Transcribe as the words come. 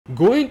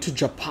going to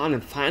Japan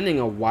and finding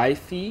a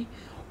wifey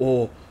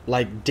or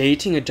like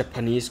dating a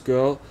Japanese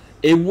girl,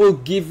 it will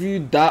give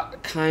you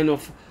that kind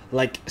of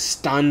like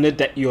standard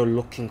that you're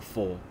looking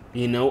for,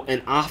 you know.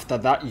 And after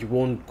that, you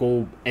won't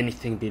go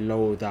anything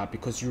below that,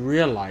 because you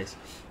realize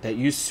that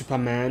you're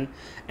Superman,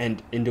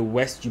 and in the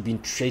West you've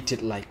been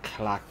treated like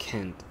Clark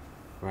Kent,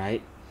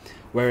 right?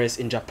 Whereas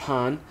in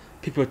Japan,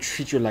 people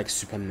treat you like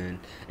Superman,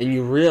 and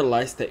you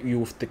realize that you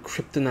with the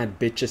kryptonite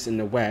bitches in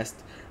the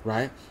West,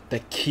 right,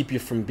 that keep you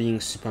from being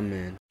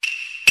Superman.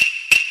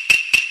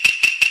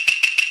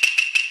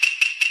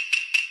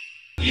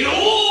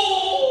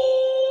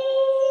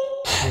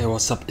 Hey,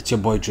 what's up? It's your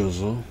boy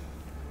Jozo,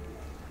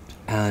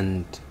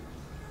 and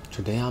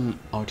today I'm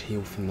out here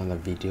with another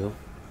video,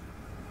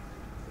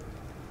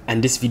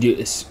 and this video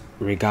is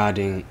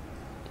regarding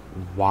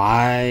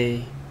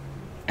why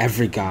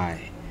every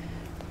guy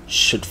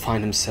should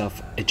find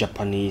himself a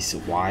Japanese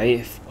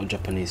wife or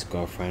Japanese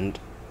girlfriend,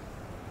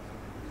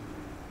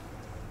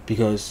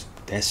 because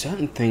there's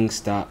certain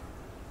things that,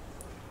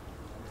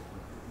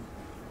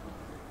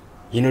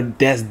 you know,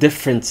 there's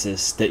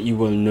differences that you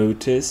will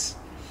notice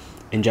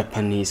in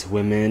Japanese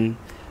women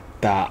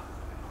that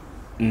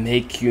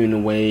make you in a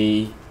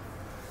way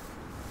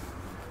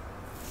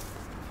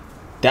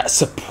that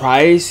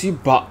surprise you,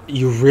 but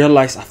you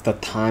realize after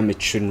time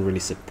it shouldn't really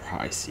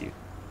surprise you,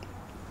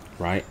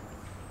 right?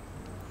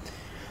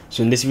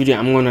 So in this video,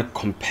 I'm gonna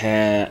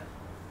compare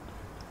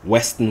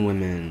Western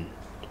women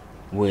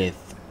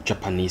with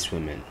Japanese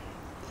women.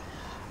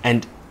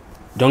 And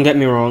don't get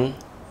me wrong,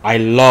 I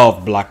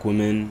love black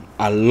women,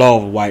 I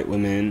love white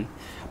women,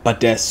 but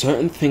there are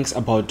certain things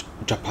about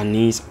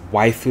Japanese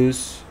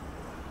waifus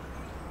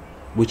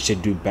which they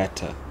do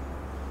better.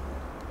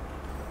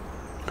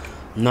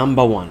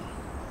 Number one,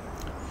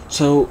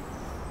 so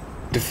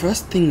the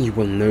first thing you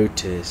will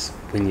notice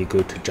when you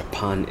go to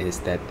Japan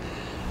is that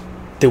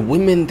the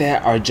women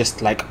there are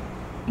just like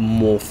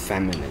more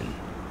feminine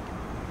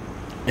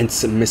and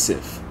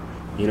submissive,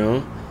 you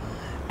know.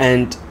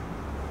 And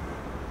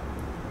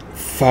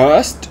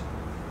first,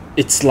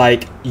 it's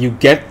like you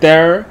get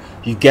there,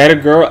 you get a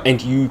girl, and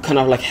you kind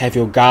of like have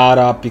your guard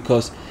up,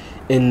 because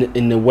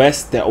in the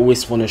West they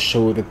always want to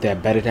show that they're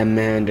better than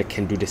men, they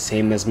can do the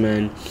same as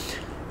men.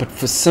 But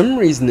for some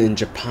reason in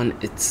Japan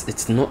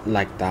it's not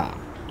like that,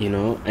 you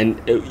know. And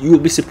you'll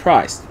be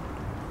surprised.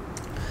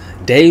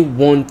 They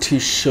want to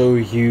show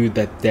you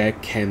that there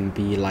can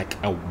be like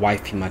a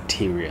wifey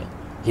material,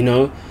 you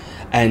know,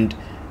 and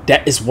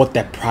that is what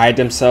they pride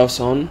themselves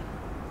on,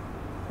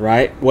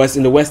 right? Whereas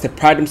in the West, they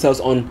pride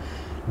themselves on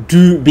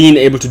being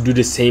able to do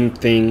the same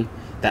thing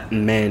that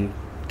men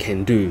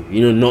can do, you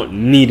know, not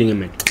needing a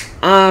man.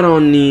 I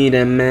don't need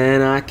a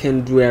man, I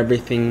can do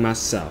everything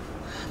myself.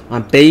 My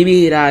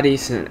baby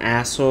daddy's an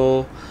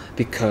asshole,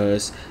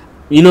 because,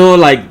 you know,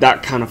 like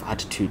that kind of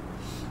attitude.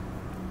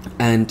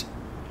 And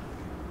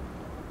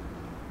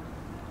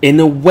in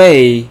a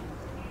way,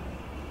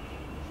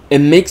 it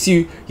makes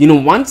you, you know,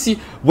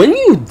 when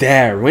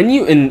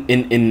you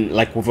in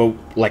like with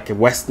a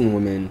Western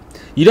woman,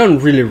 you don't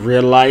really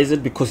realize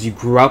it because you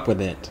grew up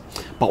with it.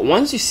 But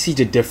once you see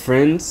the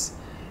difference,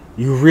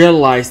 you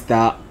realize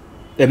that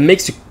it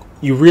makes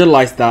you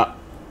realize that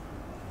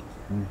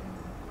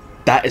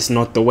that is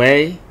not the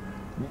way.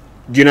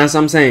 Do you know what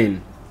I'm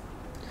saying?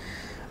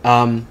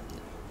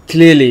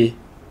 Clearly,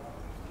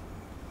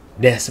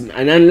 there's,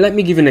 and then let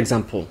me give you an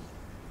example.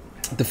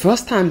 The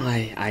first time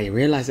I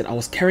realized that I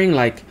was carrying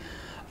like,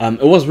 it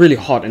was really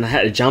hot and I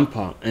had a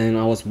jumper, and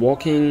I was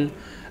walking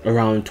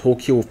around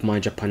Tokyo with my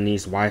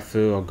Japanese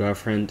waifu or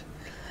girlfriend,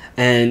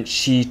 and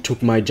she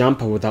took my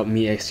jumper without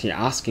me actually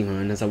asking her,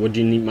 and I was like, what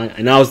do you need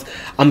and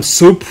I'm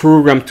so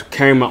programmed to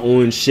carry my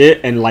own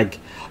shit and like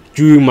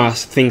do my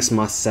things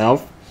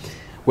myself,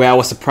 where I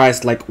was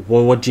surprised, like,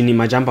 well, what do you need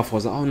my jumper for? I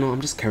was like, oh no,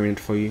 I'm just carrying it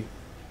for you.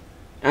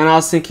 And I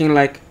was thinking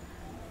like,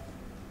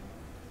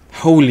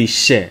 holy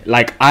shit,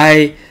 like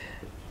I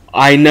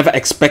never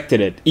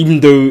expected it, even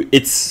though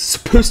it's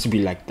supposed to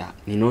be like that,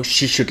 you know.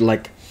 She should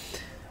like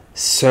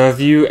serve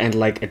you and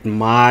like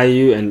admire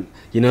you and,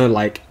 you know,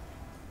 like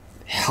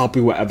help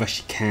you wherever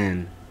she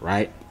can,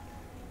 right?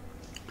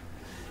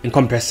 In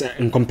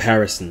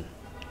comparison,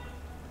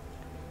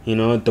 you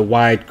know, the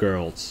white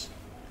girls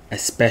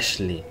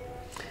especially,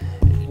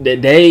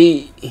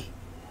 they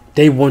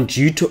want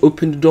you to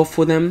open the door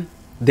for them,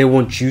 they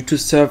want you to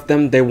serve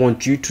them, they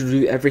want you to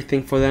do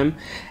everything for them,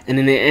 and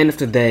in the end of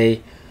the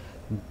day,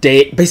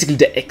 they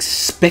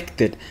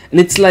expect it. And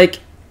it's like,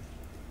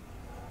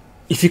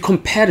 if you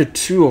compare the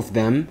two of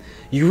them,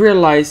 you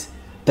realize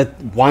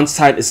that one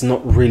side is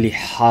not really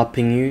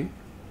helping you.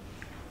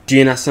 Do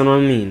you understand what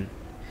I mean?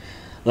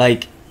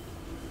 Like,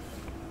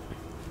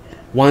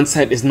 one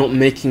side is not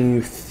making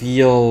you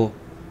feel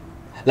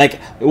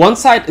like, one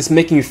side is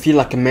making you feel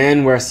like a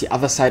man, whereas the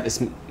other side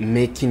is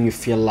making you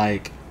feel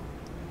like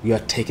you are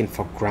taken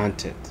for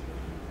granted.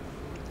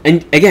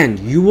 And again,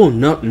 you will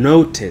not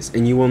notice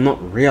and you will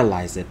not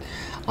realize it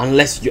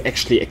unless you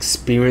actually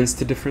experience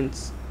the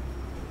difference.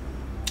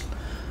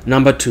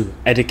 Number two,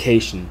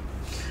 education.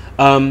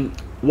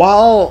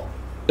 While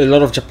a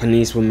lot of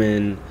Japanese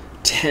women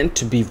tend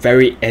to be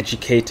very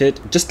educated,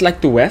 just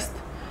like the West.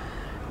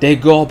 They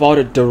go about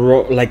it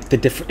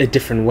a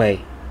different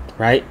way,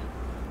 right?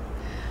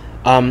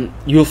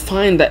 You'll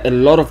find that a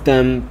lot of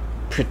them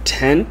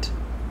pretend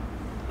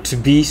to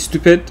be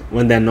stupid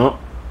when they're not.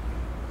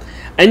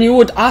 And you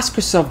would ask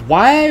yourself,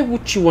 why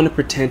would you want to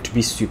pretend to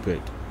be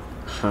stupid?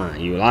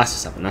 You will ask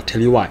yourself, and I'll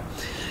tell you why.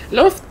 A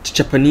lot of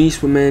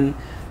Japanese women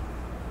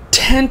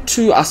tend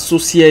to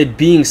associate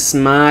being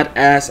smart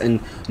as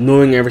and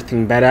knowing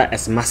everything better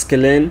as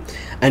masculine,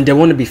 and they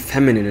want to be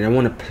feminine and they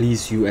want to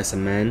please you as a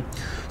man.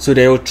 So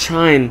they will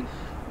try and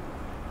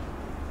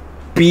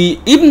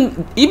be,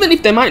 even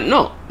if they might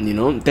not,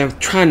 they're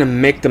trying to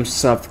make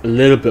themselves a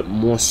little bit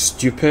more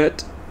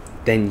stupid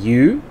than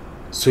you,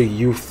 so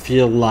you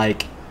feel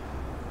like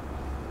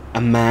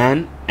a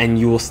man and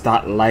you will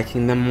start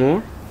liking them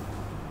more.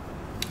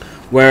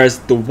 Whereas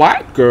the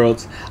white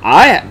girls,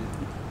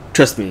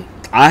 trust me,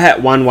 I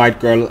had one white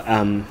girl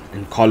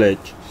in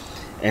college,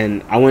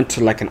 and I went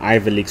to like an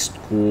Ivy League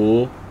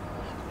school,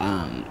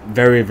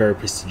 very, very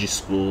prestigious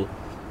school.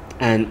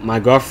 And my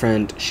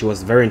girlfriend, she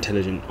was very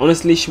intelligent.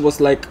 Honestly, she was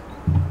like,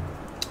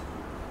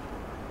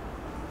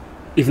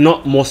 if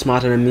not more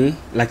smarter than me,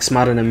 like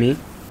smarter than me.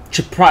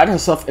 She prided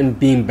herself in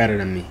being better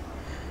than me.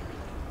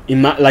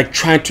 Like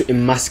trying to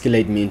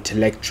emasculate me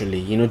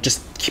intellectually,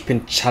 just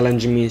keeping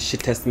challenging me, she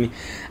tested me.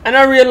 And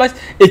I realized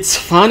it's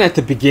fun at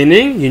the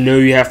beginning,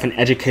 you have an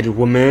educated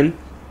woman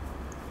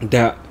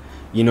that,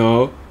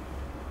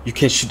 you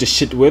can shoot the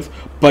shit with,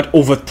 but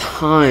over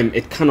time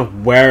it kind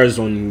of wears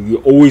on you.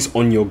 You're always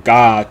on your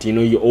guard,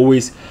 you're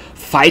always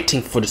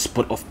fighting for the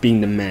spot of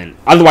being the man.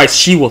 Otherwise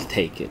she will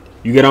take it.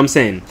 You get what I'm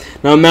saying?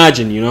 Now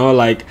imagine,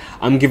 like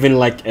I'm giving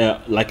like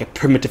a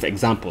primitive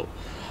example.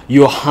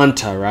 You're a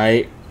hunter,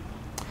 right?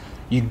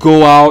 You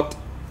go out,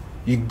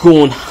 you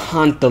go and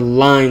hunt the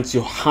lions,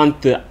 you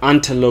hunt the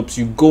antelopes,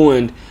 you go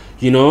and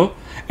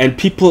and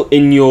people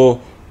in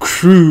your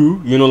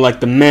crew, like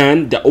the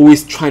man, they're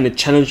always trying to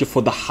challenge you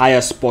for the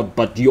higher spot,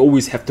 but you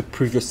always have to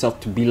prove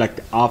yourself to be like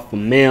the alpha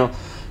male,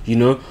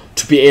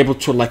 to be able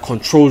to like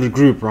control the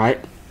group,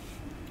 right?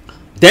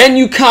 Then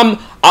you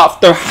come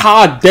after a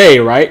hard day,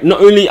 right?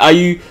 Not only are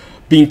you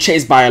being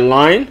chased by a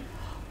lion,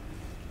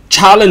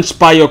 challenged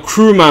by your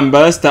crew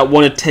members that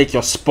want to take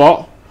your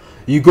spot,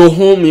 you go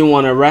home, you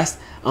want to rest,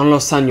 and all of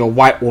a sudden your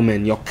white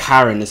woman, your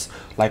Karen, is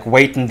like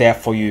waiting there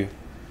for you,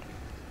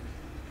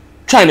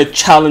 trying to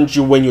challenge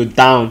you when you're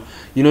down.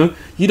 You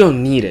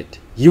don't need it.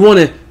 You want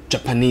a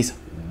Japanese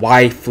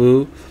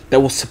waifu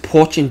that will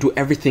support you and do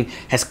everything,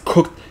 has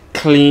cooked,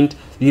 cleaned,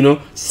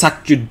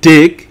 sucked your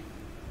dick,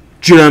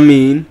 do you know what I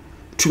mean,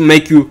 to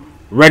make you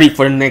ready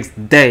for the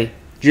next day.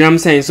 Do you know what I'm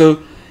saying?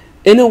 So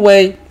in a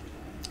way,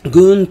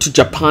 going to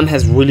Japan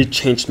has really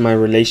changed my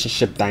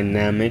relationship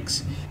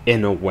dynamics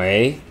in a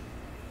way.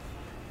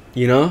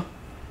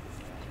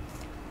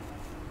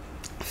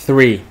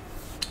 3,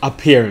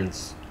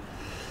 appearance.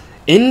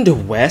 In the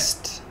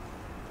West,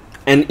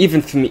 and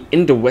even for me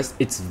in the West,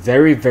 it's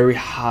very, very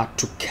hard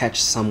to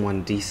catch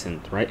someone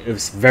decent, right?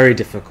 It's very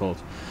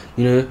difficult,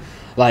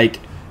 like,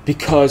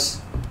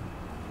 because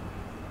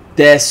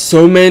there's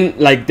so many,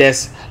 like,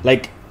 there's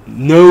like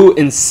no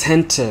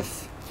incentive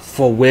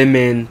for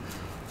women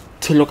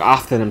to look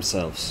after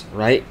themselves,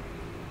 right?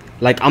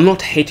 Like, I'm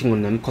not hating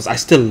on them, because I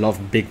still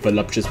love big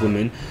voluptuous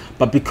women,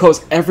 but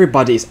because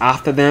everybody is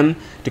after them,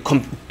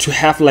 to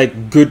have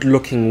like good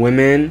looking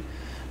women,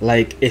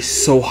 like, it's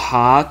so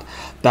hard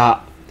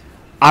that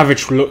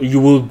you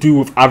will do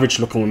with average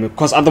looking women,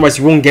 because otherwise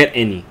you won't get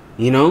any,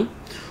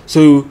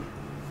 so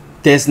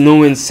there's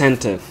no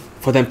incentive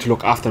for them to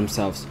look after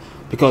themselves,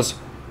 because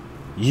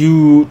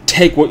you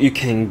take what you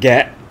can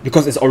get,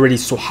 because it's already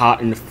so hard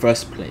in the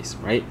first place,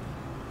 right?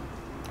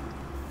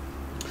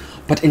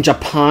 But in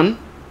Japan,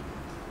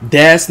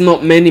 there's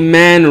not many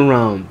men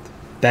around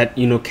that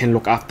can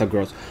look after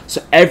girls,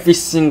 so every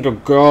single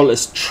girl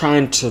is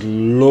trying to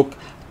look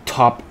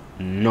top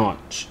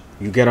notch.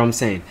 You get what I'm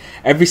saying?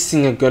 Every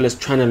single girl is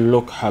trying to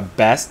look her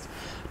best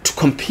to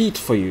compete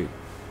for you,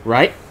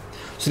 right?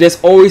 So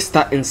there's always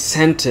that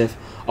incentive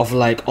of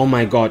like, oh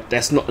my god,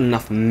 there's not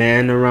enough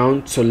men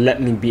around, so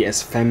let me be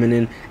as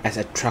feminine, as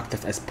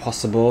attractive as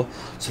possible,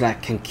 so that I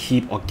can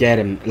keep or get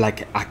him,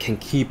 like I can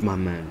keep my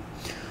man.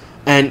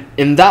 And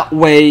in that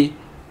way,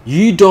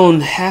 you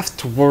don't have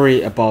to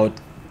worry about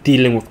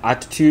dealing with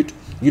attitude.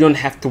 You don't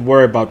have to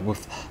worry about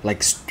with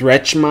like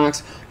stretch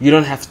marks. You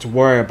don't have to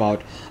worry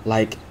about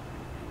like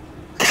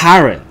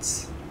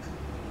carrots.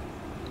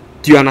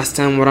 Do you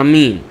understand what I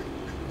mean?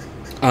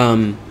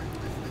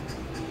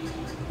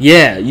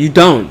 Yeah, you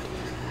don't.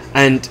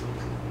 And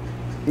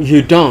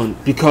you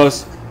don't,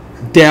 because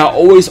they are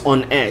always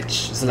on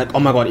edge. It's like, oh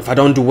my god, if I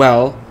don't do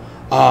well,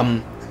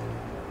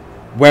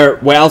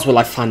 where else will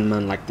I find a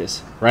man like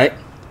this, right?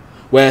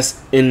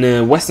 Whereas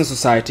in Western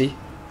society,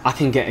 I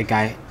can get a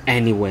guy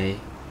anyway,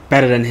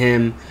 better than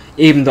him.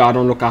 Even though I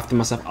don't look after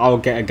myself, I'll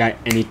get a guy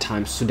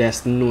anytime. So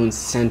there's no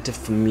incentive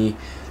for me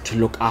to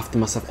look after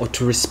myself or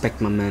to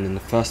respect my man in the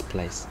first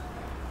place,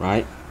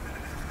 right?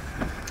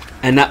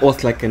 And that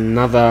was like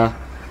another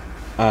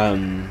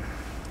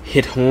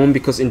hit home,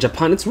 because in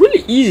Japan it's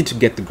really easy to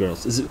get the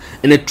girls,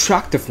 and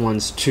attractive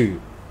ones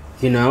too,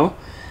 you know,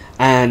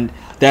 and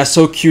they're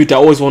so cute. They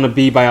always want to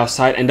be by our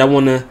side, and they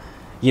want to,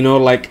 you know,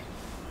 like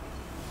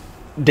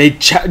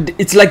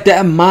it's like they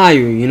admire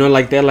you, you know,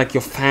 like they're like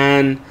your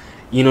fan,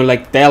 you know,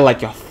 like they're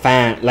like your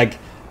fan, like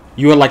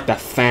you're like the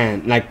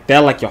fan, like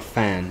they're like your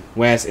fan.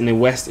 Whereas in the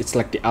West it's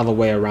like the other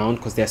way around,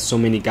 because there's so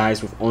many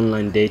guys with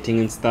online dating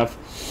and stuff.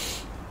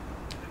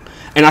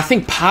 And I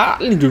think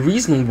partly the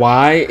reason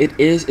why it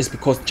is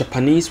because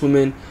Japanese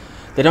women,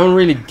 they don't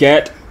really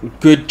get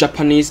good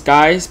Japanese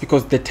guys,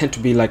 because they tend to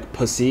be like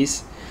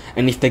pussies.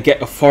 And if they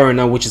get a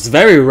foreigner, which is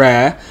very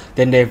rare,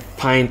 then they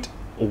find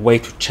a way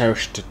to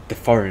cherish the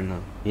foreigner,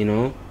 you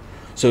know.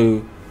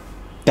 So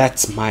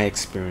that's my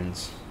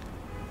experience.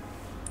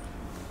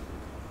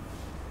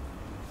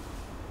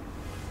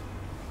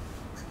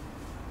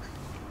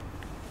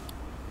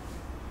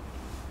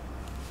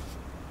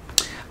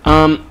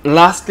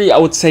 Lastly, I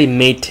would say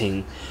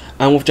mating.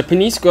 With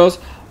Japanese girls,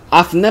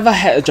 I've never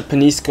had a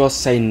Japanese girl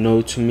say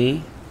no to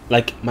me.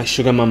 Like my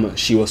sugar mama,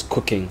 she was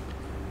cooking,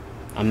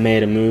 I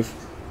made a move,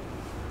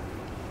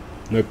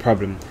 no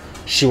problem.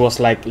 She was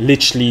like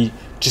literally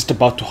just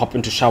about to hop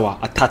into shower,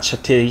 I touched her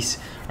titties,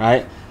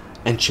 right?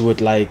 And she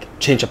would like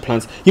change her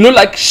plans. You know,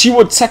 like she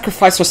would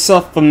sacrifice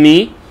herself for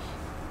me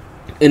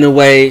in a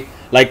way.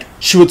 Like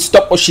she would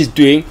stop what she's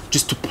doing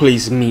just to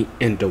please me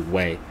in the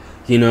way,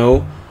 you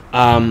know.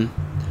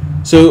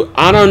 So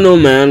I don't know,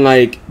 man.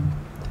 Like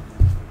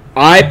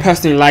I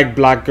personally like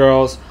black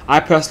girls, I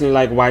personally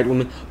like white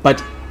women,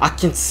 but I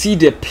can see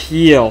the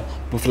appeal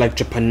with like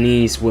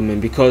Japanese women,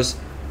 because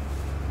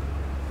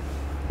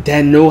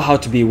they know how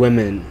to be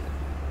women.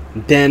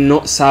 They're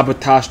not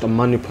sabotaged or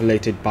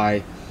manipulated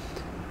by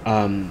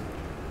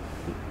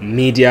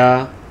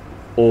media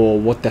or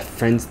what their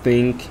friends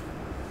think,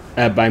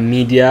 by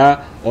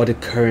media or the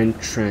current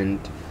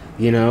trend,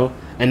 you know.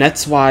 And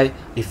that's why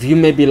if you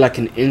may be like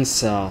an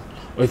incel,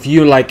 or if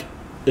you like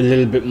a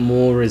little bit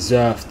more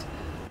reserved,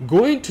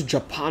 going to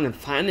Japan and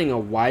finding a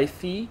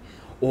wifey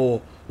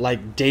or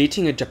like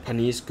dating a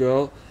Japanese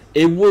girl,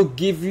 it will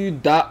give you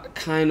that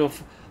kind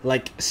of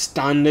like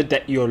standard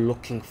that you're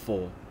looking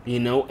for,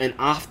 you know. And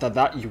after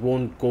that you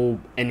won't go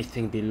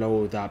anything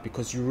below that,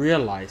 because you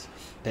realize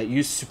that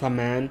you're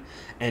Superman,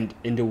 and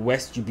in the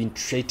West you've been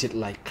treated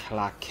like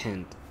Clark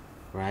Kent,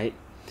 right?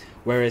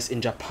 Whereas in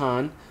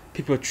Japan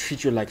people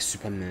treat you like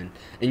Superman,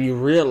 and you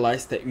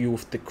realize that you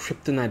with the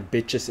kryptonite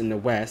bitches in the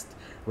West,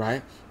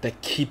 right,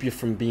 that keep you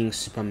from being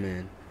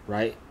Superman,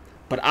 right?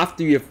 But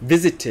after you have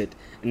visited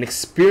and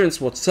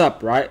experienced what's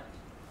up, right,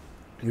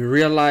 you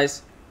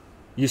realize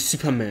you're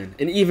Superman.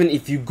 And even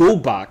if you go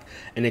back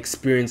and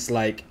experience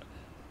like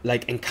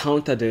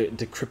encounter the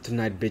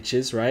kryptonite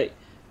bitches, right,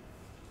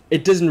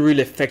 it doesn't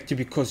really affect you,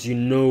 because you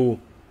know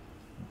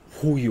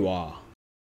who you are,